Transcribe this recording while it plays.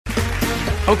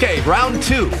Okay, round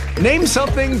two. Name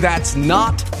something that's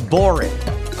not boring.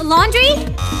 A laundry?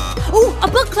 Ooh, a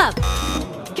book club.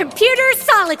 Computer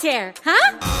solitaire,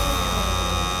 huh?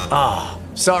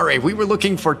 Sorry, we were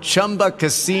looking for Chumba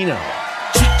Casino.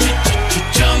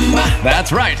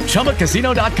 That's right.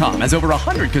 ChumbaCasino.com has over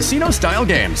 100 casino-style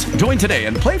games. Join today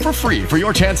and play for free for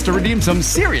your chance to redeem some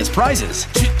serious prizes.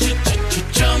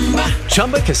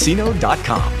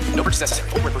 ChumbaCasino.com. No purchase necessary.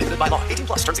 Void where prohibited by law. 18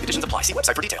 plus. Terms and conditions apply. See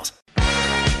website for details.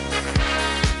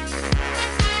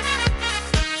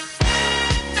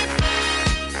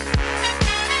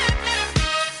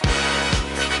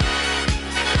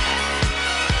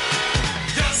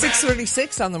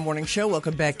 .36 on the morning show.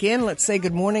 Welcome back in. Let's say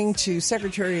good morning to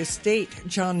Secretary of State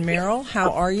John Merrill.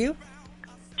 How are you?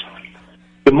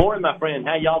 Good morning, my friend.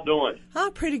 How y'all doing?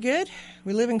 Pretty good.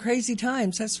 We live in crazy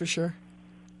times, that's for sure.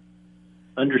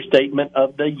 Understatement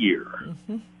of the year.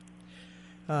 Mm-hmm.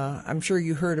 I'm sure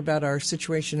you heard about our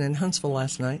situation in Huntsville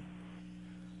last night.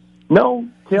 No,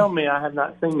 tell me. I have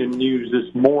not seen the news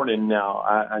this morning now.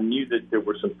 I knew that there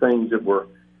were some things that were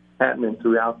happening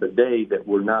throughout the day that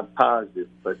were not positive,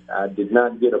 but I did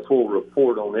not get a full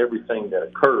report on everything that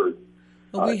occurred.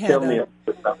 Well, tell me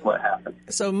about what happened.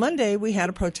 So Monday we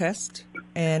had a protest,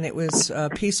 and it was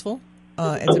peaceful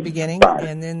at the beginning,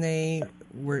 and then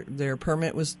their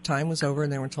time was over,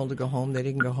 and they were told to go home. They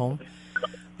didn't go home.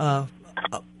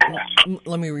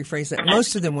 Let me rephrase that.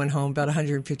 Most of them went home. About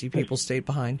 150 people stayed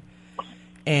behind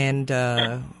and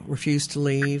refused to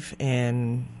leave,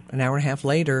 and an hour and a half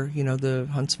later, the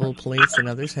Huntsville police and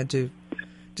others had to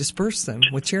disperse them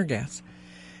with tear gas.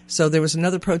 So there was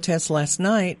another protest last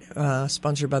night,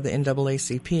 sponsored by the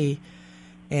NAACP,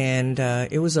 and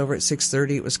it was over at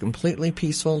 6:30. It was completely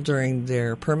peaceful during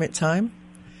their permit time,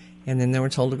 and then they were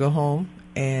told to go home.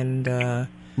 And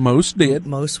most did.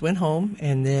 Most went home,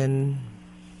 and then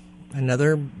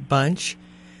another bunch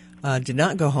did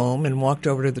not go home and walked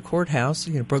over to the courthouse.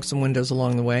 Broke some windows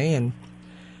along the way, and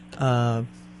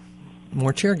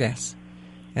more tear gas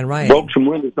and rioting. Broke some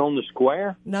windows on the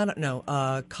square?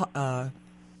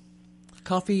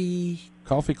 Coffee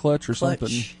clutch or something.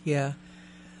 Yeah.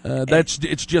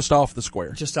 It's just off the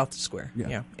square. Just off the square.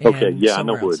 Yeah. Okay. Yeah, I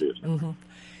know where it is. Mm-hmm.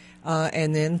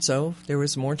 And then so there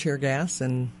was more tear gas,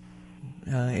 and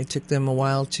it took them a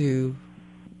while to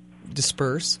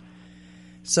disperse.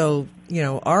 So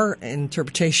our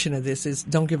interpretation of this is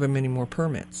don't give them any more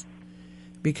permits,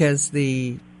 because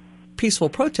the peaceful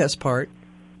protest part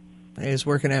is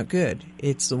working out good.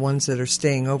 It's the ones that are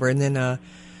staying over. And then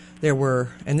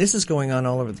and this is going on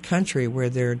all over the country, where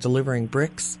they're delivering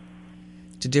bricks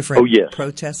to different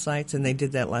protest sites, and they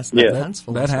did that last night in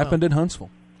Huntsville. That happened in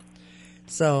Huntsville.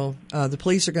 So the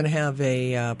police are going to have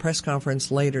a press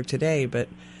conference later today, but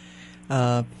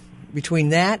between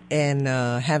that and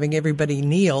having everybody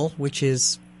kneel, which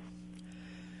is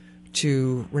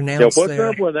to renounce what's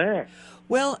up with that?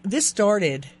 Well, this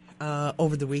started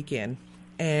over the weekend,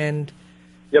 and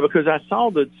because I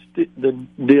saw the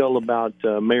deal about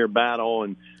Mayor Battle,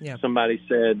 and somebody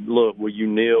said, "Look, will you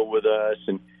kneel with us?"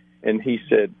 And he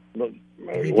said, "Look,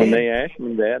 when they asked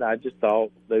me that, I just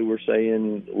thought they were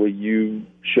saying, will you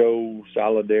show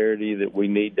solidarity, that we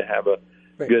need to have a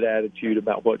good attitude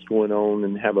about what's going on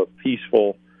and have a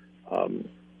peaceful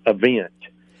event."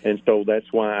 And so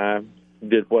that's why I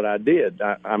did what I did.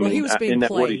 I mean, he was being isn't that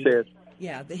played. what he said?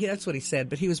 Yeah, that's what he said,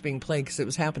 but he was being played because it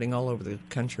was happening all over the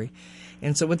country.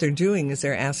 And so what they're doing is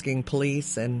they're asking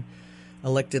police and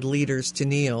elected leaders to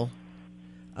kneel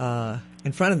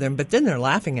in front of them, but then they're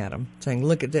laughing at them, saying,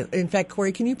 look at this. In fact,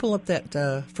 Corey, can you pull up that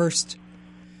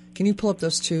can you pull up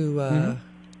those two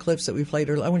clips that we played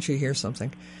earlier? I want you to hear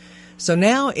something. So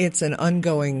now it's an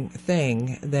ongoing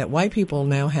thing that white people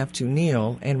now have to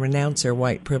kneel and renounce their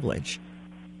white privilege.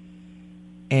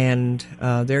 And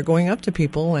they're going up to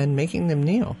people and making them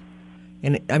kneel.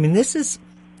 And I mean, this is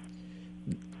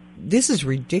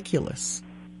ridiculous.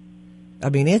 I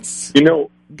mean, it's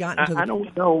gotten to the... I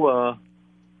don't know.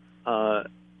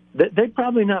 They're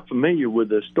probably not familiar with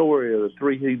the story of the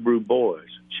three Hebrew boys,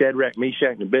 Shadrach,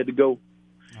 Meshach, and Abednego.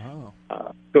 Oh.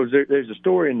 Because there's a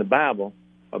story in the Bible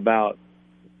about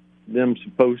them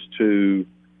supposed to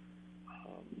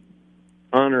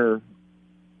honor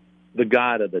the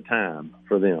God of the time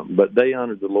for them, but they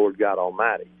honored the Lord God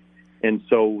Almighty. And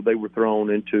so they were thrown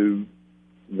into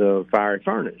the fiery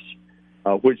furnace,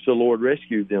 which the Lord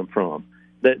rescued them from.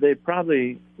 They're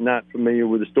probably not familiar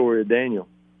with the story of Daniel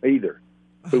either,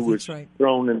 who was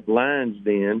thrown in the lion's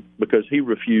den because he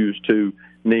refused to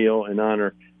kneel and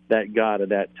honor that God of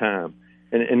that time.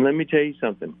 And let me tell you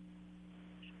something.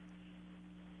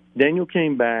 Daniel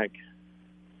came back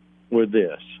with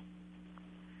this,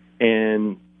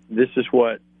 and this is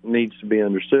what needs to be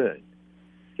understood.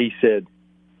 He said,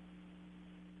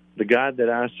 the God that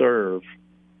I serve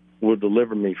will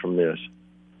deliver me from this.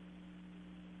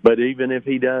 But even if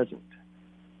he doesn't,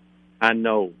 I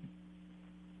know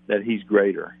that he's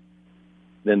greater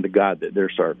than the God that they're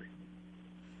serving.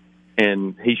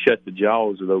 And he shut the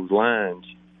jaws of those lions,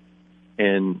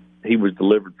 and he was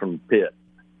delivered from the pit.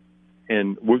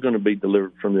 And we're going to be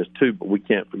delivered from this too, but we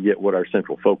can't forget what our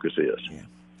central focus is. Yeah.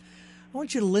 I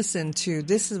want you to listen to,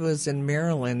 this was in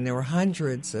Maryland. There were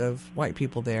hundreds of white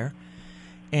people there,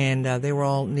 and they were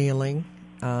all kneeling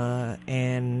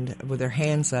and with their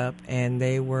hands up, and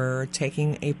they were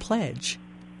taking a pledge.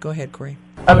 Go ahead, Corey.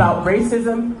 About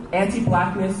racism,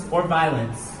 anti-blackness, or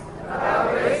violence. All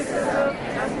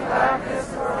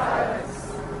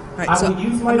right, so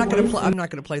I'm not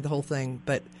going to play the whole thing,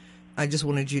 but I just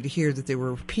wanted you to hear that they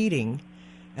were repeating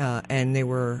and they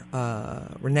were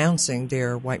renouncing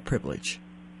their white privilege.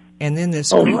 And then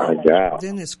this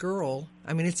girl,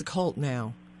 I mean, it's a cult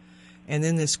now. And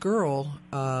then this girl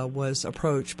was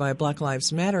approached by a Black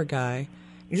Lives Matter guy,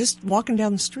 just walking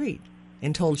down the street,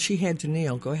 and told she had to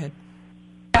kneel. Go ahead.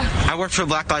 I work for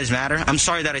Black Lives Matter. I'm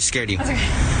sorry that I scared you. Okay.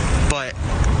 But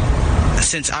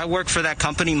since I work for that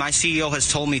company, my CEO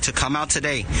has told me to come out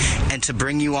today and to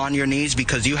bring you on your knees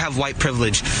because you have white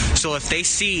privilege. So if they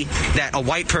see that a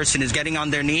white person is getting on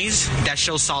their knees, that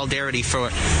shows solidarity for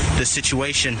the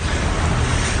situation.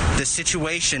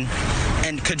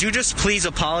 And could you just please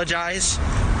apologize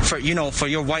for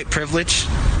your white privilege?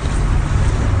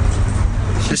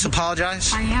 Just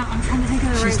apologize? I am. I'm trying to think of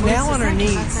the right words. She's now on her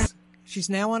knees. She's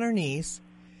now on her knees,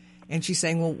 and she's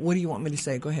saying, well, what do you want me to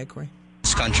say? Go ahead, Corey.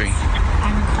 This country.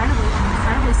 I'm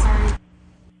incredibly sorry.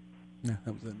 Yeah,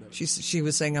 that was it. She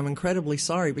was saying, I'm incredibly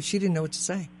sorry, but she didn't know what to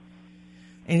say.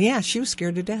 And, yeah, she was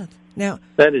scared to death. Now,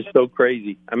 that is so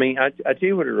crazy. I mean, I tell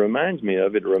you what it reminds me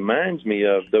of. It reminds me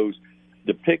of those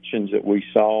depictions that we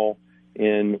saw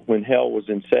in When Hell Was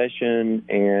in Session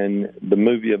and the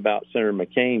movie about Senator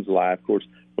McCain's life. Of course,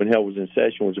 When Hell Was in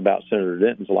Session was about Senator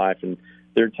Denton's life and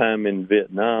their time in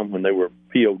Vietnam when they were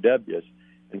POWs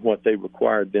and what they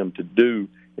required them to do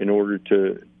in order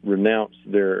to renounce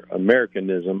their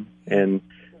Americanism and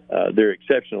their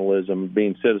exceptionalism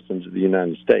being citizens of the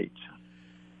United States.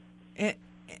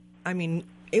 I mean,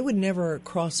 it would never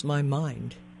cross my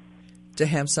mind to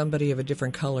have somebody of a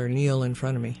different color kneel in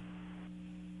front of me.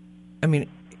 I mean,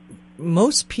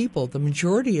 most people, the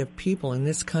majority of people in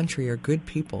this country are good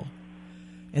people,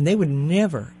 and they would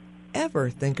never, ever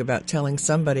think about telling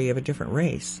somebody of a different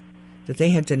race that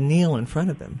they had to kneel in front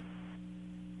of them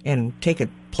and take a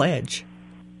pledge.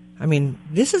 I mean,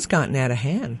 this has gotten out of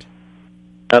hand.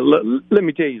 Let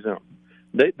me tell you something.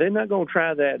 They're not going to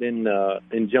try that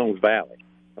in Jones Valley,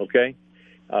 okay?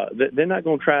 They're not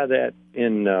going to try that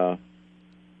in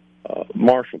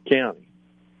Marshall County.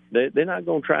 They're not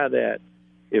going to try that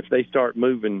if they start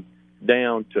moving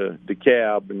down to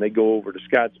DeKalb and they go over to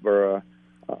Scottsboro,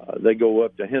 they go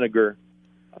up to Henniger.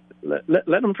 Let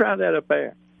them try that up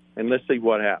there, and let's see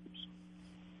what happens.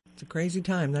 It's a crazy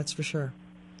time, that's for sure.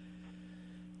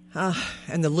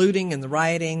 And the looting and the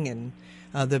rioting and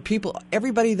the people,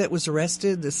 everybody that was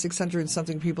arrested, the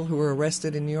 600-something people who were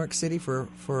arrested in New York City for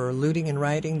looting and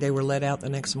rioting, they were let out the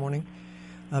next morning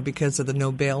because of the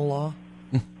no bail law.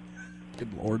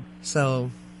 Good Lord.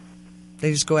 So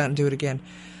they just go out and do it again.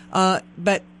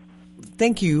 But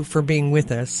thank you for being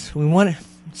with us.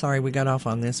 Sorry we got off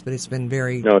on this, but it's been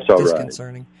very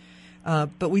disconcerting. Right.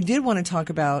 But we did want to talk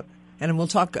about, and we'll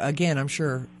talk again, I'm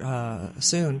sure,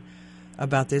 soon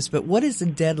about this, but what is the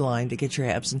deadline to get your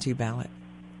absentee ballot?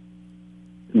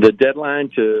 The deadline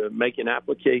to make an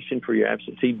application for your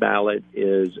absentee ballot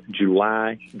is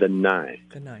July the 9th.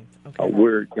 The 9th, okay.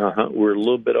 We're a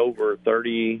little bit over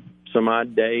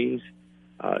 30-some-odd days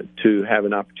to have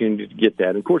an opportunity to get that.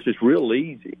 And, of course, it's real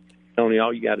easy. Tony,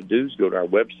 all you got to do is go to our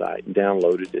website and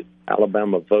download it at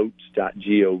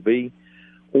alabamavotes.gov,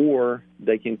 or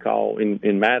they can call,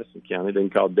 in Madison County, they can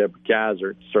call Deborah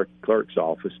Kaiser at the circuit clerk's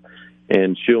office,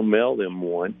 and she'll mail them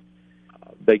one.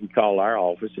 They can call our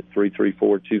office at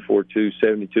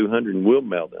 334-242-7200, and we'll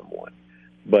mail them one.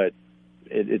 But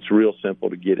it's real simple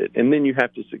to get it. And then you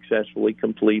have to successfully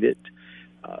complete it,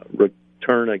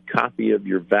 return a copy of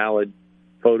your valid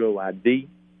photo ID,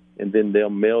 and then they'll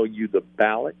mail you the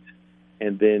ballot,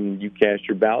 and then you cast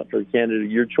your ballot for a candidate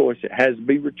of your choice. It has to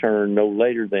be returned no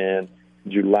later than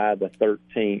July the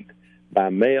 13th by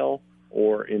mail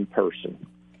or in person.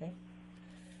 Okay.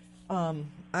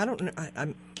 I don't know.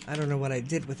 I don't know what I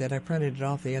did with it. I printed it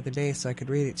off the other day so I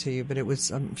could read it to you. But it was.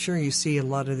 I'm sure you see a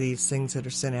lot of these things that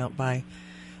are sent out by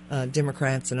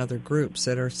Democrats and other groups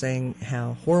that are saying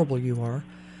how horrible you are.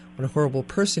 what a horrible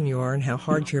person you are and how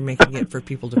hard you're making it for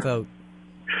people to vote.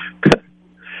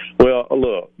 Well,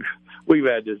 look, we've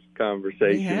had this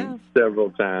conversation several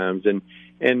times, and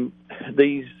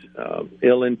these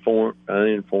ill-informed,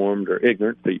 uninformed, or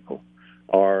ignorant people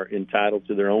are entitled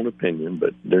to their own opinion,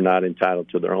 but they're not entitled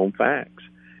to their own facts.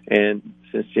 And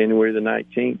since January the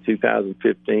 19th,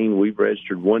 2015, we've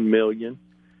registered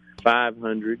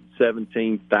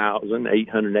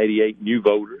 1,517,888 new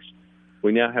voters.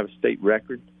 We now have a state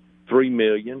record,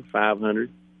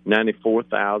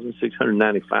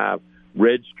 3,594,695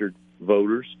 registered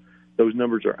voters. Those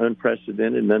numbers are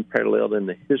unprecedented and unparalleled in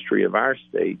the history of our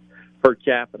state. Per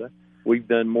capita, we've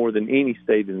done more than any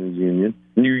state in the union.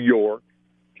 New York,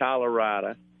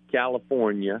 Colorado,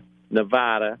 California,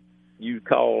 Nevada, you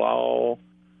call all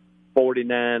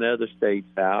 49 other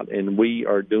states out, and we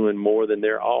are doing more than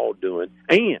they're all doing.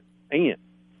 And at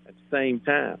the same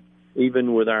time,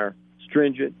 even with our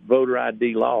stringent voter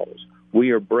ID laws,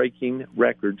 we are breaking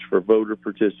records for voter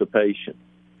participation.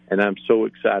 And I'm so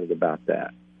excited about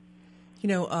that. You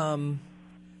know,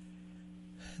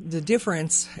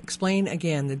 explain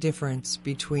again the difference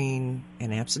between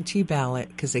an absentee ballot,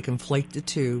 because they conflate the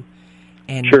two,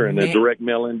 and and a direct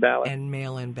mail-in ballot. And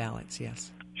mail-in ballots,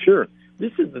 yes. Sure.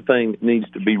 This is the thing that needs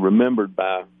to be remembered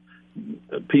by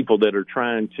people that are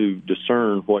trying to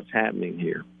discern what's happening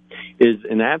here, is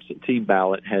an absentee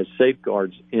ballot has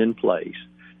safeguards in place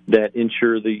that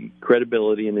ensure the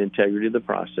credibility and integrity of the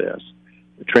process,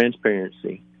 the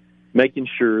transparency, making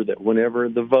sure that whenever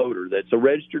the voter that's a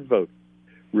registered voter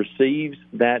receives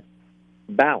that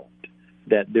ballot,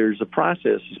 that there's a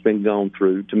process that's been gone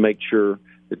through to make sure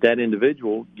that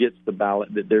individual gets the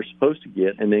ballot that they're supposed to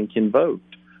get and then can vote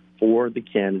for the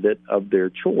candidate of their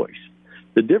choice.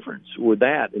 The difference with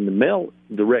that in the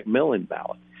direct mail-in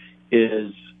ballot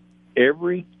is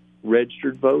every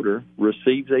registered voter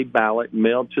receives a ballot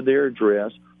mailed to their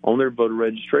address on their voter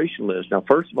registration list. Now,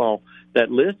 first of all,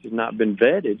 that list has not been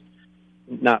vetted,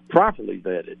 not properly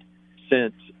vetted,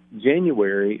 since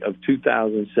January of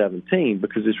 2017,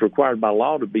 because it's required by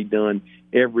law to be done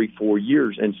every 4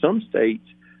 years. And some states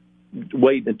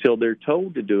wait until they're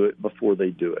told to do it before they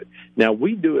do it. Now,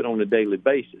 we do it on a daily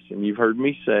basis, and you've heard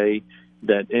me say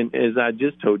that, and as I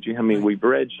just told you, we've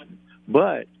registered,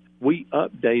 but we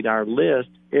update our list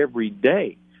every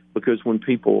day, because when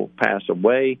people pass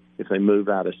away, if they move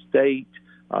out of state,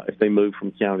 if they move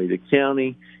from county to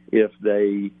county, if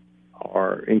they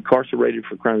are incarcerated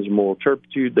for crimes of moral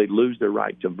turpitude, they lose their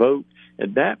right to vote.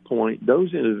 At that point,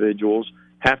 those individuals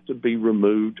have to be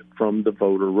removed from the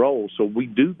voter roll. So we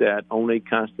do that on a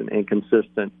constant and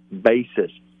consistent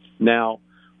basis. Now,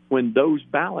 when those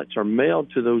ballots are mailed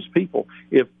to those people,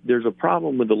 if there's a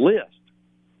problem with the list,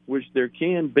 which there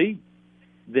can be,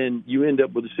 then you end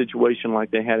up with a situation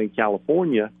like they had in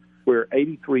California, where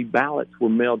 83 ballots were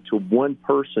mailed to one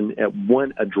person at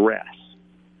one address.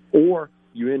 Or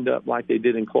you end up like they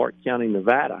did in Clark County,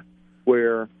 Nevada,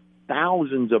 where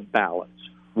thousands of ballots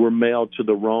were mailed to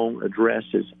the wrong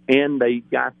addresses, and they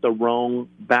got the wrong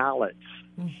ballots.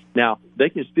 Now, they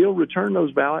can still return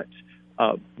those ballots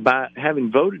by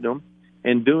having voted them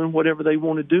and doing whatever they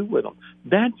want to do with them.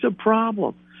 That's a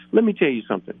problem. Let me tell you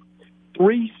something.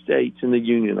 3 states in the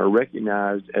union are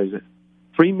recognized as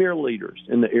premier leaders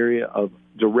in the area of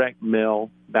direct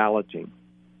mail balloting: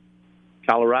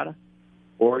 Colorado,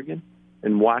 Oregon,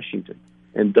 and Washington.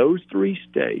 And those 3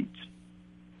 states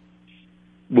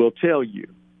will tell you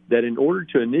that in order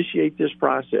to initiate this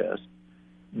process,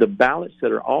 the ballots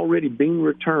that are already being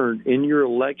returned in your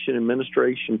election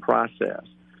administration process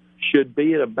should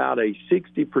be at about a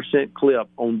 60% clip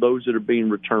on those that are being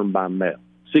returned by mail.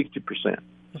 60%.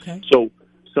 Okay. So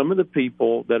some of the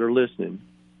people that are listening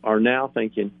are now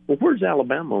thinking, well, where's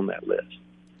Alabama on that list?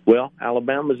 Well,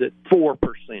 Alabama's at 4%.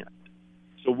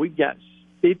 So we got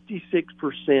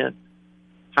 56%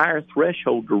 higher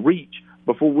threshold to reach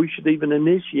before we should even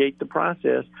initiate the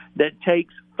process that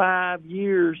takes 5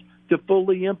 years to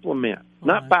fully implement.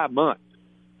 Not 5 months,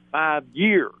 5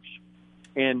 years.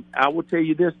 And I will tell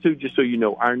you this, too, just so you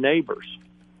know, our neighbors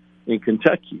in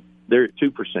Kentucky, they're at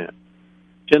 2%.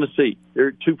 Tennessee, they're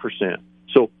at 2%.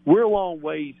 So we're a long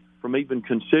ways from even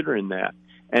considering that.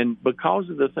 And because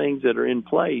of the things that are in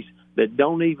place that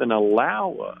don't even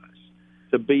allow us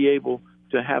to be able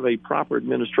to have a proper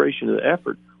administration of the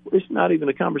effort, it's not even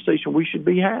a conversation we should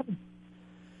be having.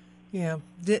 Yeah,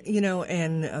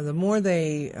 and the more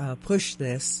they push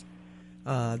this,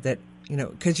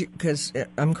 because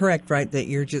I'm correct, right?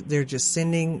 That they're just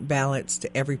sending ballots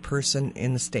to every person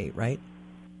in the state, right?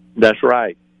 That's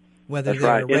right. Whether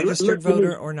they're a registered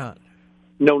voter or not.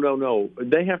 No.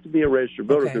 They have to be a registered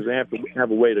voter because they have to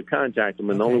have a way to contact them,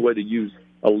 and the only way to use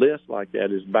a list like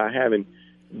that is by having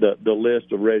the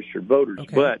list of registered voters.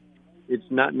 Okay. But it's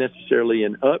not necessarily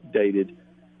an updated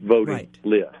voting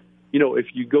list. You know, if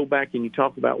you go back and you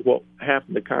talk about what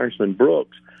happened to Congressman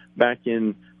Brooks back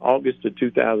in August of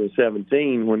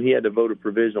 2017 when he had to vote a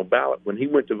provisional ballot, when he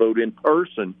went to vote in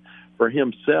person for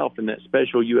himself in that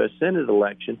special U.S. Senate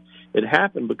election, it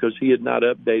happened because he had not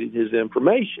updated his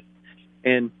information.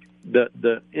 And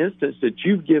the instance that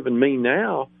you've given me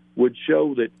now would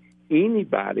show that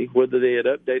anybody, whether they had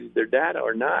updated their data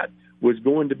or not, was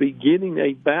going to be getting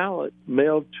a ballot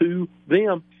mailed to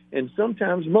them, and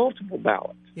sometimes multiple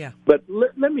ballots. Yeah. But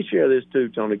let me share this too,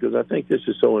 Tony, because I think this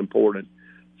is so important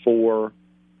for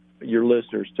your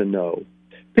listeners to know.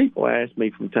 People ask me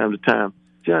from time to time,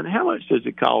 John, how much does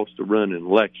it cost to run an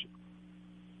election?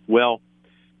 Well,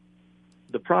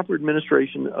 the proper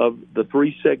administration of the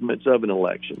three segments of an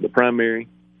election, the primary,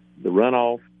 the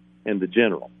runoff, and the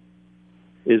general,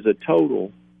 is a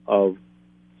total of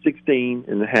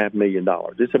 $16.5 million.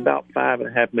 It's about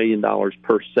 $5.5 million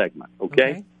per segment,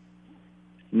 okay?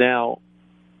 Now,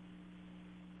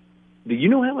 do you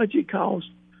know how much it costs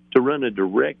to run a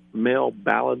direct mail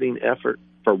balloting effort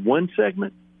for one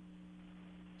segment?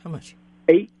 How much?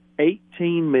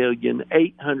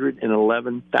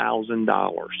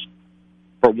 $18,811,000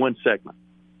 for one segment.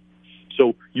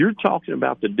 So you're talking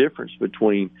about the difference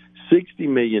between $60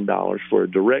 million for a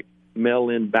direct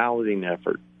mail-in balloting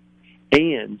effort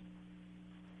and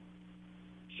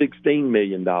 $16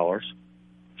 million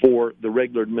for the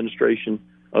regular administration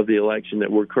of the election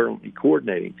that we're currently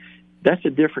coordinating. That's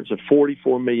a difference of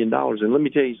 $44 million. And let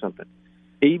me tell you something.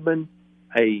 Even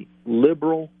a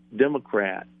liberal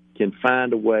Democrat can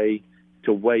find a way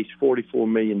to waste $44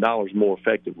 million more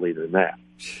effectively than that.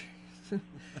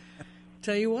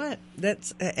 Tell you what,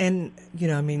 and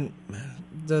I mean,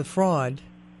 the fraud,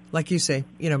 like you say,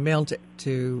 mailed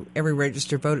to every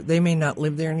registered voter. They may not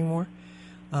live there anymore.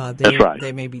 That's right.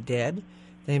 They may be dead.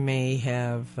 They may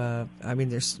have,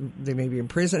 they may be in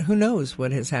prison. Who knows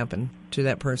what has happened to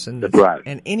that person? That's right.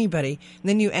 And anybody. And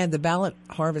then you add the ballot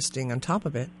harvesting on top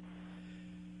of it.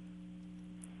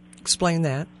 Explain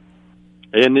that.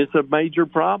 And it's a major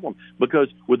problem because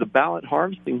with the ballot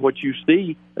harvesting, what you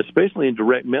see, especially in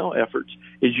direct mail efforts,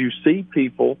 is you see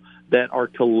people that are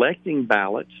collecting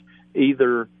ballots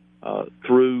either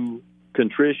through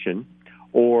contrition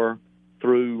or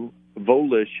through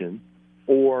volition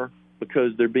or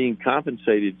because they're being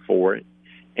compensated for it,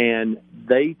 and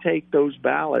they take those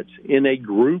ballots in a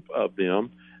group of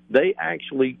them. They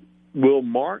actually will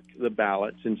mark the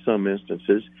ballots in some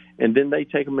instances, and then they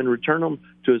take them and return them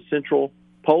to a central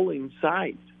polling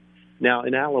site. Now,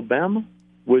 in Alabama,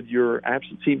 with your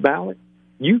absentee ballot,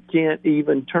 you can't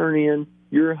even turn in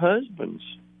your husband's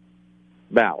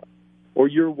ballot or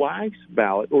your wife's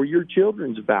ballot or your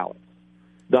children's ballot.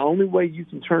 The only way you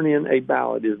can turn in a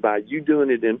ballot is by you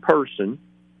doing it in person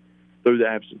through the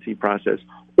absentee process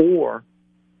or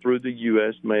through the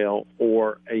U.S. mail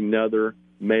or another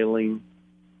mailing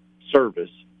service.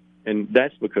 And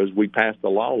that's because we passed a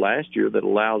law last year that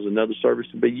allows another service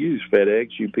to be used,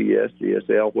 FedEx, UPS,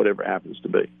 DSL, whatever it happens to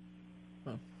be.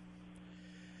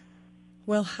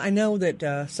 Well, I know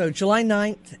that, so July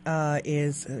 9th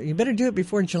is, you better do it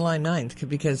before July 9th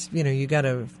because, you got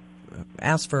to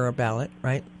ask for a ballot,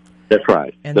 right? That's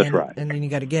right. And That's then, right. And then you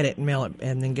got to get it and mail it,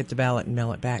 and then get the ballot and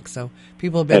mail it back. So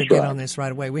people better get on this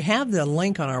right away. We have the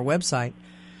link on our website,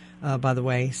 by the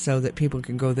way, so that people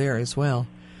can go there as well.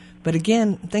 But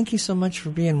again, thank you so much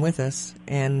for being with us.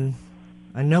 And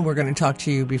I know we're going to talk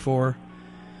to you before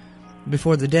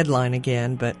the deadline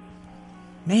again. But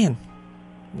man,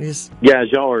 guys,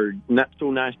 y'all are not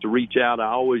so nice to reach out. I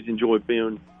always enjoy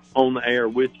being on the air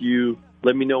with you.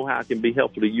 Let me know how I can be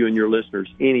helpful to you and your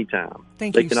listeners anytime.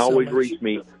 Thank you. They can always reach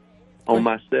me on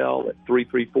my cell at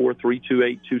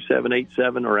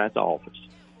 334-328-2787 or at the office.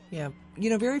 Yeah,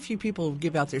 very few people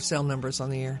give out their cell numbers on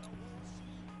the air.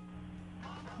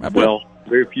 Well,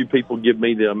 very few people give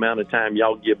me the amount of time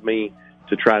y'all give me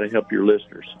to try to help your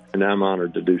listeners, and I'm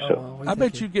honored to do so. I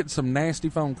bet you get some nasty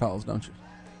phone calls, don't you?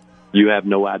 You have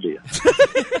no idea.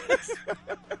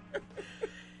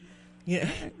 Yeah.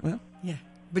 Well, yeah.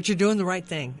 But you're doing the right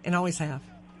thing, and always have.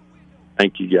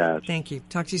 Thank you, guys. Thank you.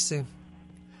 Talk to you soon.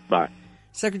 Bye.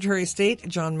 Secretary of State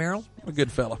John Merrill. A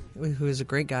good fella. Who is a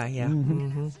great guy, yeah.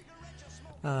 Mm-hmm.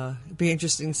 It'd be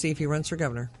interesting to see if he runs for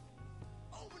governor.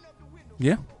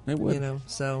 Yeah, it would.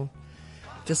 So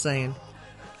just saying.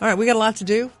 All right, we got a lot to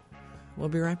do. We'll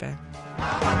be right back.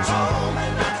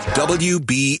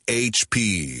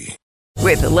 WBHP.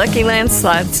 With the Lucky Land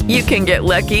Slots, you can get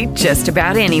lucky just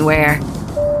about anywhere.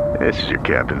 This is your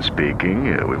captain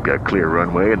speaking. We've got clear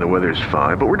runway and the weather's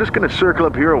fine, but we're just going to circle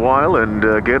up here a while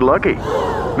and get lucky.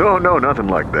 No, nothing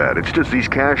like that. It's just these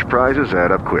cash prizes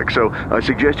add up quick. So I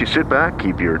suggest you sit back,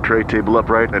 keep your tray table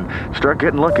upright, and start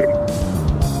getting lucky.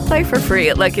 Play for free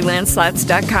at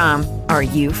LuckyLandSlots.com. Are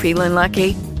you feeling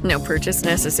lucky? No purchase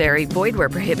necessary. Void where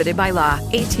prohibited by law.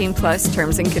 18+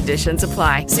 terms and conditions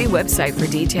apply. See website for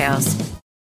details.